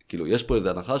כאילו, יש פה איזו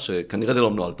הנחה שכנראה זה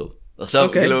לא מנוהל טוב. עכשיו,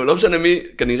 כאילו, לא משנה מי,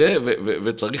 כנראה,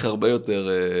 וצריך הרבה יותר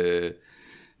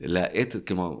להעט,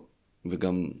 כלומר,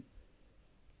 וגם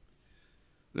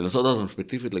לנסות אותנו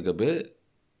ספציפית לגבי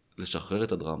לשחרר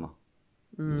את הדרמה.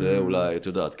 זה אולי, את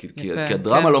יודעת, כי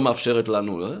הדרמה לא מאפשרת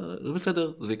לנו, זה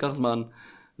בסדר, זה ייקח זמן,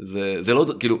 זה לא,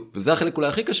 כאילו, וזה החלק אולי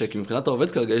הכי קשה, כי מבחינת העובד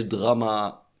כרגע יש דרמה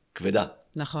כבדה.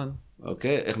 נכון.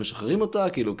 אוקיי? איך משחררים אותה,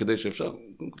 כאילו, כדי שאפשר,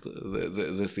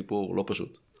 זה סיפור לא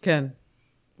פשוט. כן.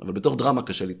 אבל בתוך דרמה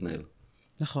קשה להתנהל.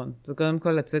 נכון. זה קודם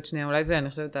כל לצאת שנייה, אולי זה, אני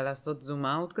חושבת, לעשות זום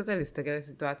אאוט כזה, להסתכל על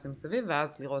סיטואציה מסביב,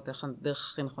 ואז לראות איך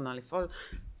הדרך הכי נכונה לפעול.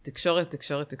 תקשורת,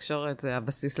 זה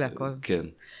הבסיס להכל. כן.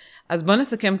 אז בואו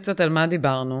נסכם קצת על מה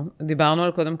דיברנו. דיברנו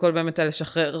על קודם כל באמת על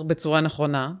לשחרר בצורה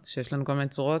נכונה, שיש לנו כל מיני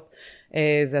צורות.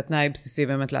 זה התנאי בסיסי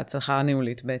באמת להצלחה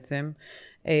הניהולית בעצם.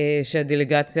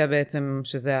 שהדילגציה בעצם,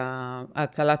 שזה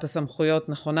הצלת הסמכויות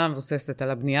נכונה, מבוססת על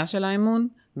הבנייה של האמון,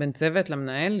 בין צוות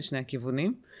למנהל, לשני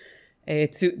הכיוונים.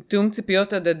 תאום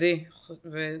ציפיות הדדי,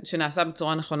 שנעשה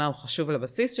בצורה נכונה, הוא חשוב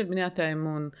לבסיס של בניית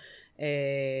האמון.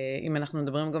 אם אנחנו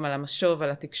מדברים גם על המשוב, על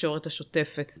התקשורת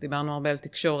השוטפת, דיברנו הרבה על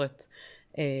תקשורת,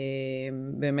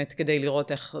 באמת כדי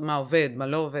לראות מה עובד, מה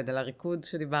לא עובד, על הריקוד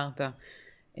שדיברת.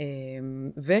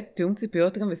 ותאום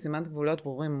ציפיות גם ושימת גבולות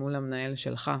ברורים מול המנהל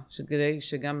שלך, כדי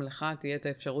שגם לך תהיה את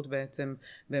האפשרות בעצם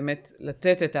באמת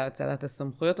לתת את ההצלת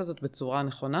הסמכויות הזאת בצורה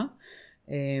נכונה,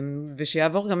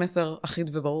 ושיעבור גם מסר אחיד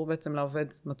וברור בעצם לעובד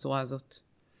בצורה הזאת.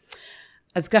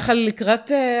 אז ככה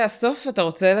לקראת הסוף, אתה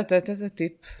רוצה לתת איזה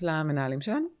טיפ למנהלים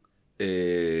שלנו?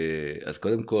 אז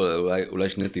קודם כל, אולי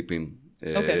שני טיפים.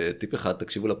 טיפ אחד,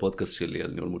 תקשיבו לפודקאסט שלי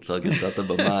על ניהול מוצר גרסת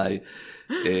הבמאי.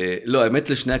 לא, האמת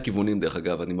לשני הכיוונים דרך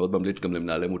אגב, אני מאוד ממליץ גם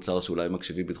למנהלי מוצר שאולי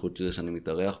מקשיבים בזכות שזה שאני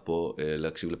מתארח פה,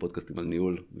 להקשיב לפודקאסטים על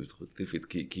ניהול, בזכות ספציפית,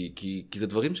 כי זה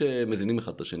דברים שמזינים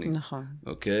אחד את השני. נכון.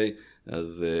 אוקיי?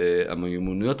 אז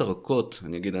המיומנויות הרכות,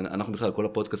 אני אגיד, אנחנו בכלל, כל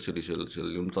הפודקאסט שלי של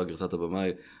ניהול מוצר גרסת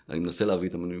הבמאי, אני מנסה להביא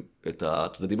את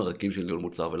הצדדים הרכים של ניהול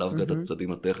מוצר, ולהביא את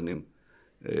הצדדים הטכניים,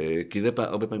 כי זה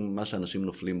הרבה פעמים מה שאנשים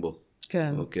נופלים בו.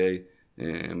 כן. אוקיי?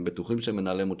 הם בטוחים שהם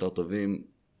מנהלי מוצר טובים,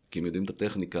 כי הם יודעים את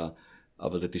הטכניקה,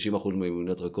 אבל זה 90%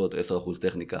 מיומנויות רכות, 10%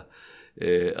 טכניקה.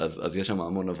 אז יש שם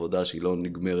המון עבודה שהיא לא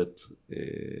נגמרת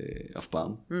אף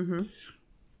פעם.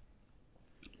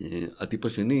 הטיפ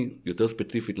השני, יותר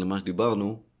ספציפית למה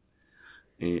שדיברנו,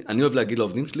 אני אוהב להגיד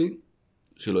לעובדים שלי,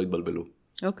 שלא יתבלבלו.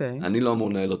 אוקיי. אני לא אמור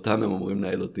לנהל אותם, הם אמורים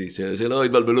לנהל אותי. שלא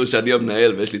יתבלבלו שאני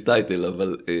המנהל ויש לי טייטל,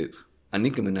 אבל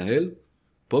אני כמנהל,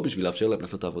 פה בשביל לאפשר להם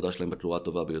לעשות את העבודה שלהם בצורה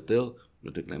הטובה ביותר,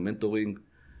 לתת להם מנטורינג,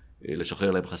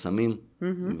 לשחרר להם חסמים,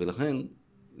 ולכן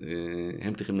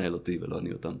הם צריכים לנהל אותי ולא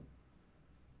אני אותם.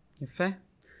 יפה.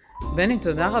 בני,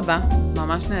 תודה רבה.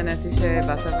 ממש נהניתי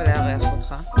שבאת ולארח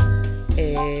אותך.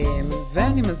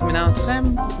 ואני מזמינה אתכם,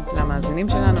 למאזינים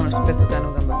שלנו, לחפש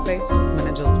אותנו גם בפייסבוק,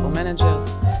 Managers for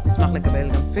Managers. נשמח לקבל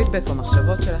גם פידבק או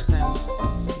מחשבות שלכם.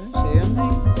 שיהיה יום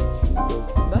נעים.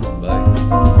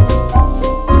 ביי.